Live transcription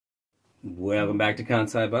Welcome back to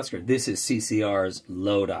Kansai Busker. This is CCR's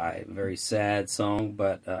Lodi. Very sad song,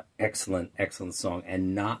 but excellent, excellent song,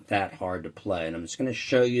 and not that hard to play. And I'm just going to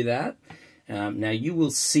show you that. Now you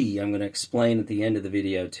will see, I'm going to explain at the end of the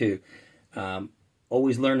video too.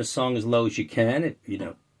 Always learn a song as low as you can,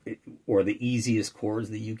 or the easiest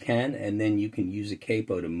chords that you can, and then you can use a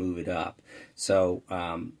capo to move it up. So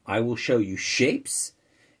I will show you shapes,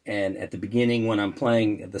 and at the beginning when I'm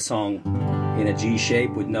playing the song in a G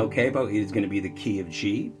shape with no capo, it is going to be the key of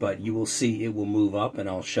G, but you will see it will move up, and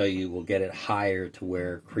I'll show you, we'll get it higher to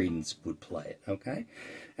where Credence would play it, okay?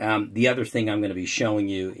 The other thing I'm going to be showing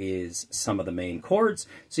you is some of the main chords,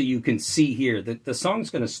 so you can see here that the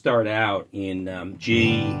song's going to start out in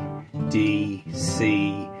G, D,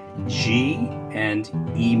 C, G, and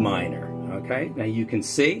E minor, okay? Now you can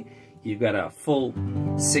see you've got a full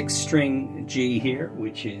 6-string G here,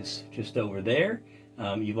 which is just over there.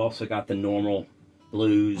 You've also got the normal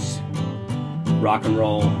blues, rock and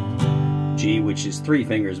roll G, which is 3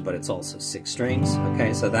 fingers, but it's also 6 strings.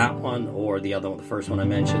 Okay, so that one, or the other one, the first one I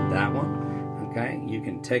mentioned, that one. Okay, you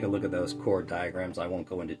can take a look at those chord diagrams. I won't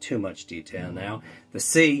go into too much detail now. The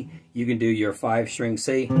C, you can do your 5-string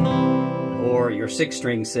C or your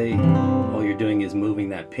 6-string C. All you're doing is moving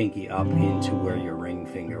that pinky up into where your ring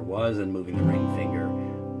finger was and moving the ring finger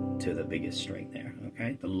to the biggest string there.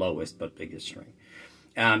 Okay, the lowest but biggest string.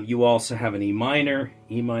 You also have an E minor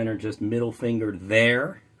just middle finger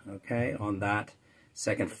there, okay, on that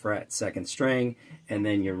 2nd fret, 2nd string, and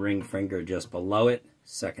then your ring finger just below it,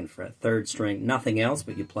 2nd fret, 3rd string, nothing else,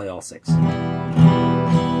 but you play all 6.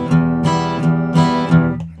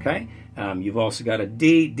 Okay, you've also got a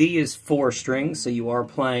D. D is 4 strings, so you are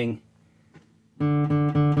playing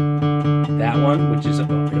that one, which is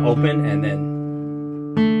open, and then,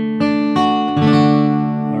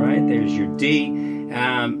 all right, there's your D.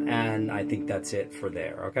 And I think that's it for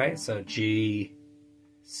there, okay? So G,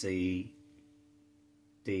 C,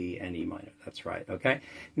 D, and E minor. That's right, okay?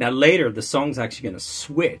 Now later, the song's actually going to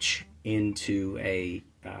switch into a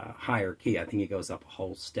higher key. I think it goes up a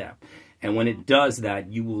whole step. And when it does that,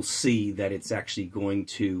 you will see that it's actually going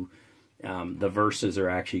to, the verses are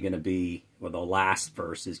actually going to be, well, the last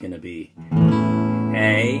verse is going to be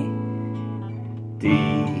A, D,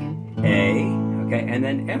 A, okay, and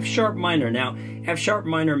then F sharp minor. Now, F sharp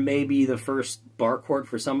minor may be the first bar chord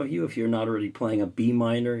for some of you if you're not already playing a B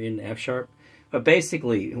minor in F sharp. But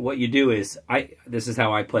basically, what you do is, this is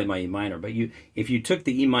how I play my E minor, but if you took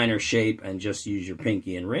the E minor shape and just use your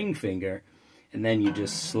pinky and ring finger, and then you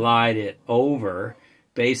just slide it over,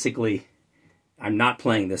 basically, I'm not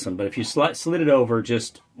playing this one, but if you slid it over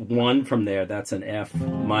just one from there, that's an F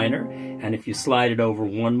minor, and if you slide it over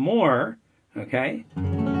one more, okay,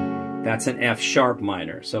 that's an F sharp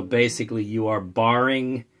minor. So basically you are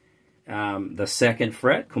barring the 2nd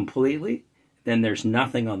fret completely. Then there's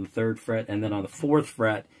nothing on the 3rd fret. And then on the 4th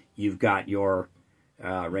fret, you've got your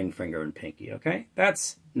ring finger and pinky. Okay?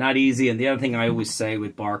 That's not easy. And the other thing I always say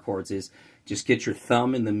with bar chords is just get your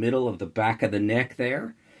thumb in the middle of the back of the neck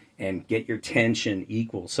there and get your tension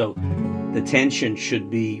equal. So the tension should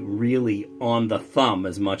be really on the thumb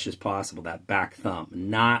as much as possible, that back thumb,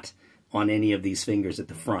 not on any of these fingers at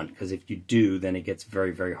the front, because if you do, then it gets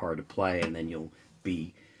very, very hard to play, and then you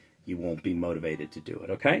won't be motivated to do it,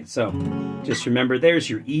 okay? So just remember, there's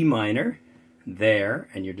your E minor there,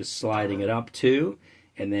 and you're just sliding it up 2,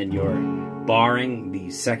 and then you're barring the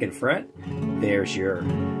 2nd fret. There's your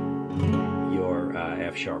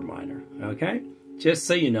F sharp minor, okay? Just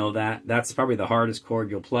so you know that, that's probably the hardest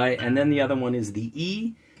chord you'll play. And then the other one is the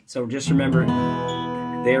E. So just remember,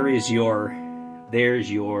 there's your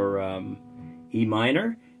E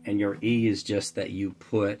minor, and your E is just that you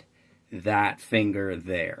put that finger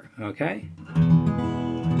there, okay?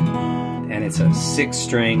 And it's a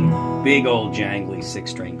 6-string, big old jangly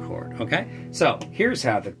 6-string chord, okay? So here's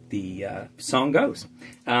how the song goes.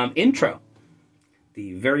 Intro,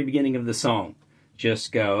 the very beginning of the song,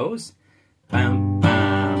 just goes bam,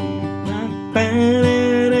 bam, bam,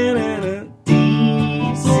 bam, D,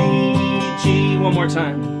 C, G. One more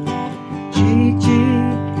time. G, G,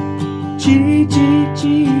 G, G,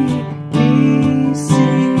 G, E, C,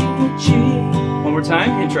 G. One more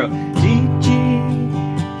time, intro. G, G,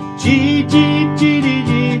 G, G, G, G,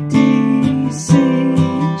 D, C,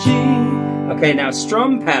 G. Okay, now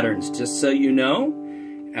strum patterns, just so you know.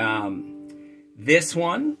 This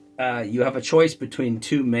one, you have a choice between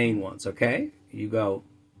 2 main ones, okay? You go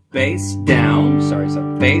bass, down,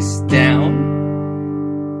 so bass, down,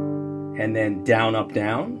 and then down, up,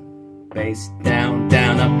 down. Bass, down,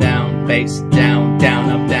 down, up, down, bass, down, down,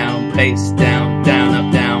 up, down, bass, down, down,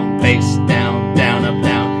 up, down, bass, down, down, up,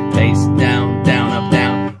 down, bass, down, down, up,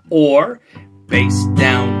 down. Or bass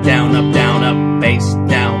down, down, up, bass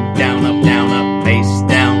down, down, up, bass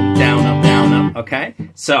down, down, up. Okay?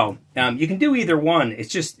 So, you can do either one. It's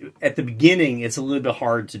just, at the beginning, it's a little bit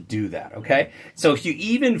hard to do that, okay? So if you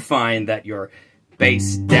even find that your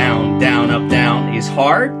bass down, down, up, down is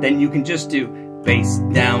hard, then you can just do bass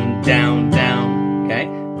down, down, down, okay?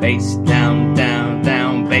 Bass down, down,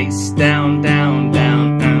 down, bass down, down,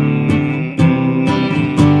 down,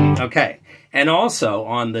 okay. And also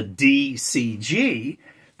on the D, C, G,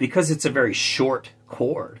 because it's a very short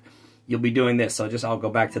chord, you'll be doing this. So I'll go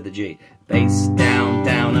back to the G. Bass down,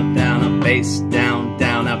 down, up, bass down,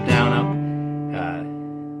 down, up,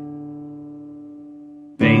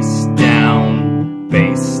 bass down,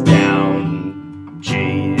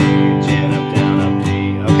 G, up,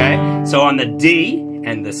 G. Okay? So on the D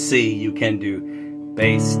and the C, you can do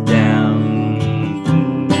bass down,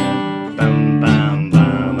 bum, bum,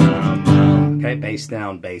 bum, bum, bum. Okay? Bass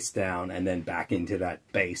down, and then back into that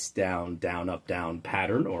bass down, up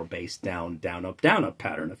pattern, or bass down, up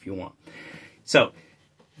pattern if you want. So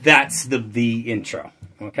that's the intro.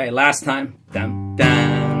 Okay, last time. Dun,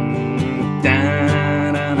 dun,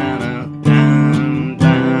 dun, dun, dun, dun,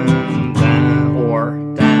 dun, dun, or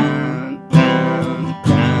dun, dun,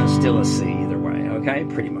 dun. Still a C either way. Okay,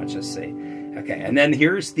 pretty much a C. Okay, and then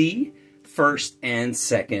here's the first and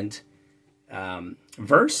second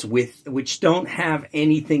verse, which don't have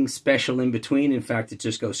anything special in between. In fact, it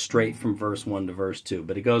just goes straight from verse 1 to verse 2.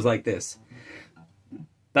 But it goes like this.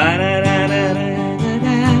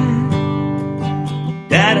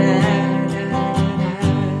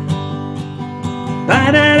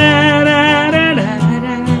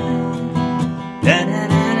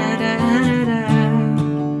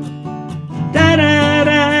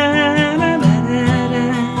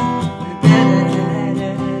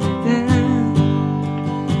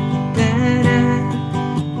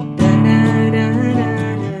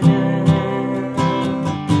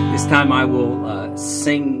 Time I will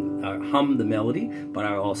sing, hum the melody, but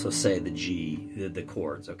I will also say the G, the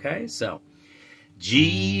chords, okay? So,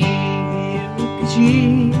 G,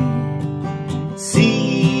 G,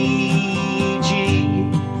 C,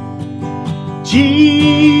 G,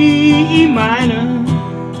 G minor,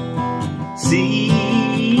 C,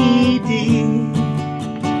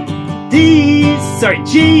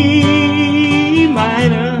 G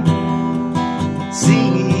minor, C,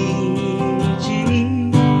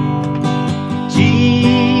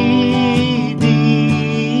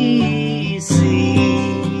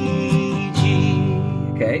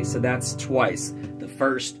 so that's twice. The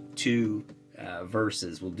first two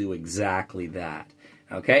verses will do exactly that.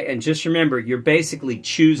 Okay, and just remember, you're basically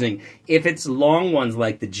choosing, if it's long ones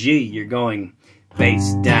like the G, you're going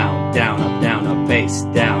bass down, down, up, bass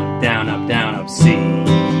down, up, C.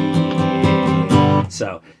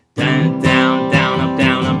 So, down, down, up,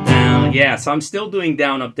 down. Yeah, so I'm still doing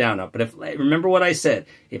down, up. But if remember what I said,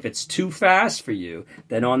 if it's too fast for you,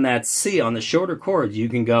 then on that C, on the shorter chords, you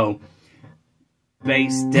can go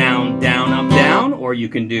bass down, up, down, or you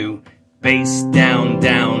can do bass down,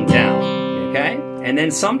 okay? And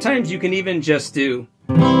then sometimes you can even just do,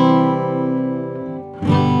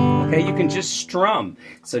 okay, you can just strum.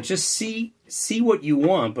 So just see what you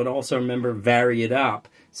want, but also remember, vary it up.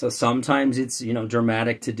 So sometimes it's, you know,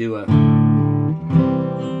 dramatic to do a,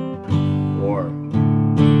 or,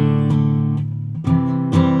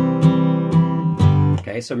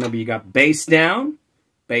 okay, so remember you got bass down,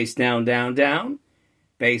 bass down,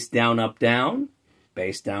 bass down, up,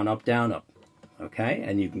 bass down, up, okay?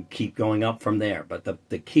 And you can keep going up from there. But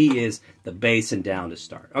the key is the bass and down to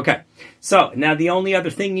start. Okay, so now the only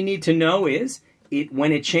other thing you need to know is,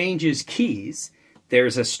 when it changes keys,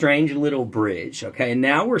 there's a strange little bridge, okay? And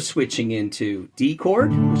now we're switching into D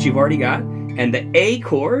chord, which you've already got, and the A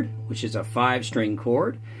chord, which is a 5-string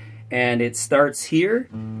chord, and it starts here,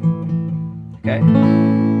 okay?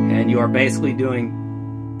 And you are basically doing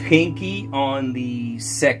pinky on the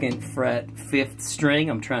 2nd fret 5th string.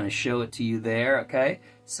 I'm trying to show it to you there, okay?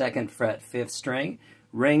 2nd fret 5th string.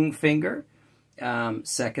 Ring finger,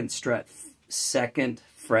 2nd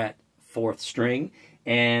fret 4th string.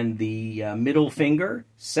 And the middle finger,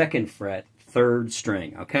 2nd fret 3rd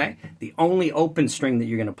string, okay? The only open string that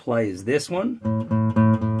you're going to play is this one.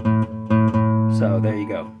 So there you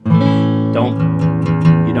go.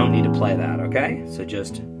 You don't need to play that, okay? So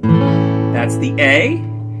just, that's the A.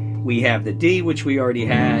 We have the D, which we already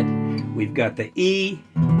had. We've got the E,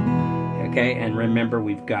 okay? And remember,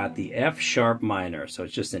 we've got the F sharp minor. So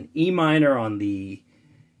it's just an E minor on the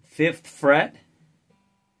 5th fret,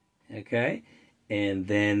 okay? And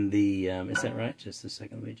then the, is that right? Just a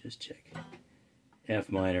second, let me just check.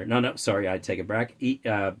 F minor. No, sorry, I take it back. E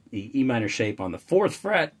minor shape on the 4th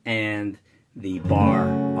fret and the bar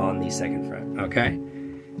on the 2nd fret. Okay?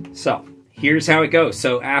 So, here's how it goes.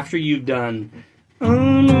 So, after you've done...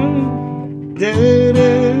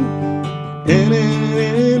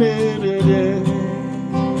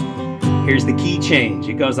 Here's the key change.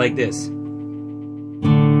 It goes like this.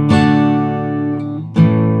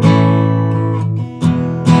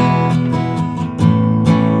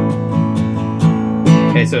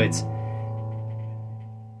 Okay, so it's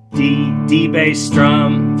D bass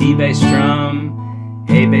strum, D bass strum,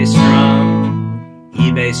 A bass strum,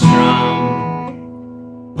 E bass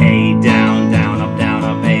strum, A down, down, up,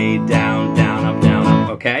 A down, down, up,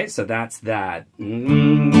 Okay, so that's that.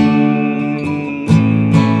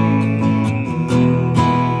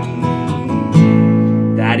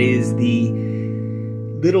 That is the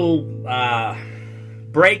little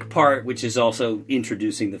break part, which is also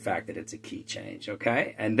introducing the fact that it's a key change,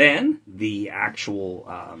 okay? And then the actual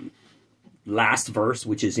last verse,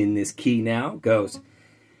 which is in this key now, goes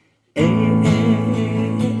A,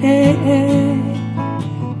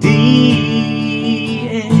 D,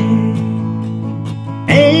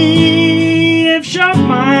 A, F sharp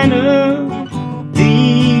minor, D,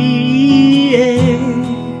 A,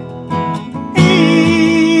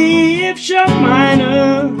 F sharp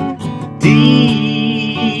minor, D,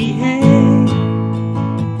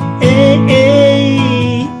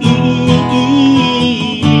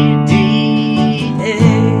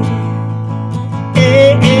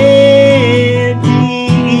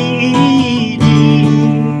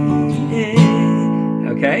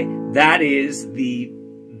 that is the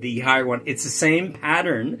higher one. It's the same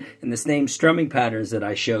pattern and the same strumming patterns that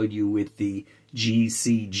I showed you with the G,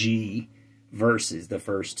 C, G verses, the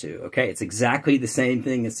first two. Okay, it's exactly the same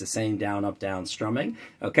thing. It's the same down, up, down strumming.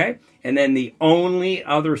 Okay, and then the only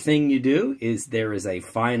other thing you do is there is a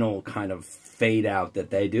final kind of fade out that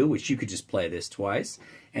they do, which you could just play this twice,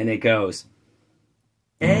 and it goes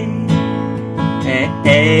A, D,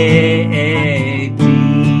 A, E, D,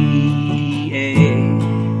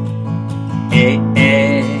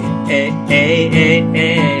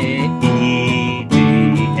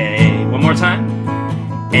 A. One more time.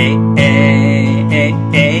 A, D,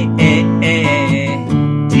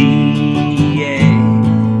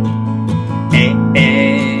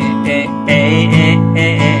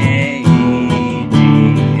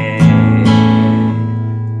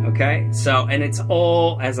 Okay, so, and it's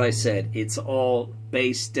all, as I said, it's all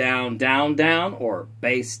bass down, down, down, or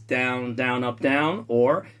bass down, down, up, down,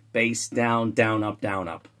 or bass down, down, up, down,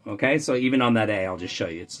 up. Okay, so even on that A, I'll just show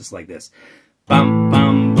you. It's just like this. Bum,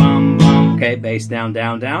 bum, bum, bum. Okay, bass down,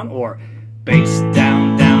 down, down, or bass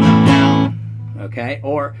down, down, up, down. Okay,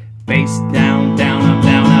 or bass down, down, up,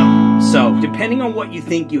 down, up. So, depending on what you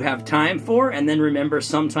think you have time for, and then remember,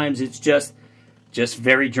 sometimes it's just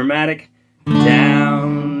very dramatic.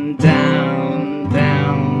 Down, down,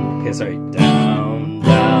 down. Okay, sorry. Down,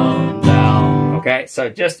 down, down. Okay, so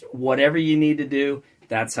just whatever you need to do.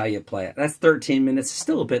 That's how you play it. That's 13 minutes. It's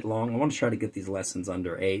still a bit long. I want to try to get these lessons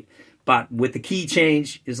under 8. But with the key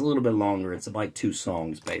change, it's a little bit longer. It's like 2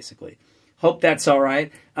 songs, basically. Hope that's all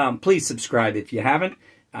right. Please subscribe if you haven't.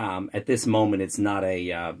 At this moment, it's not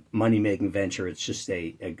a money-making venture. It's just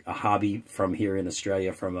a hobby from here in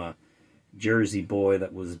Australia, from a Jersey boy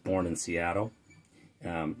that was born in Seattle.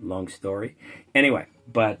 Long story. Anyway,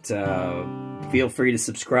 but feel free to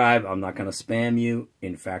subscribe. I'm not going to spam you.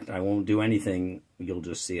 In fact, I won't do anything. You'll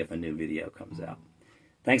just see if a new video comes out.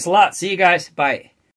 Thanks a lot. See you guys. Bye.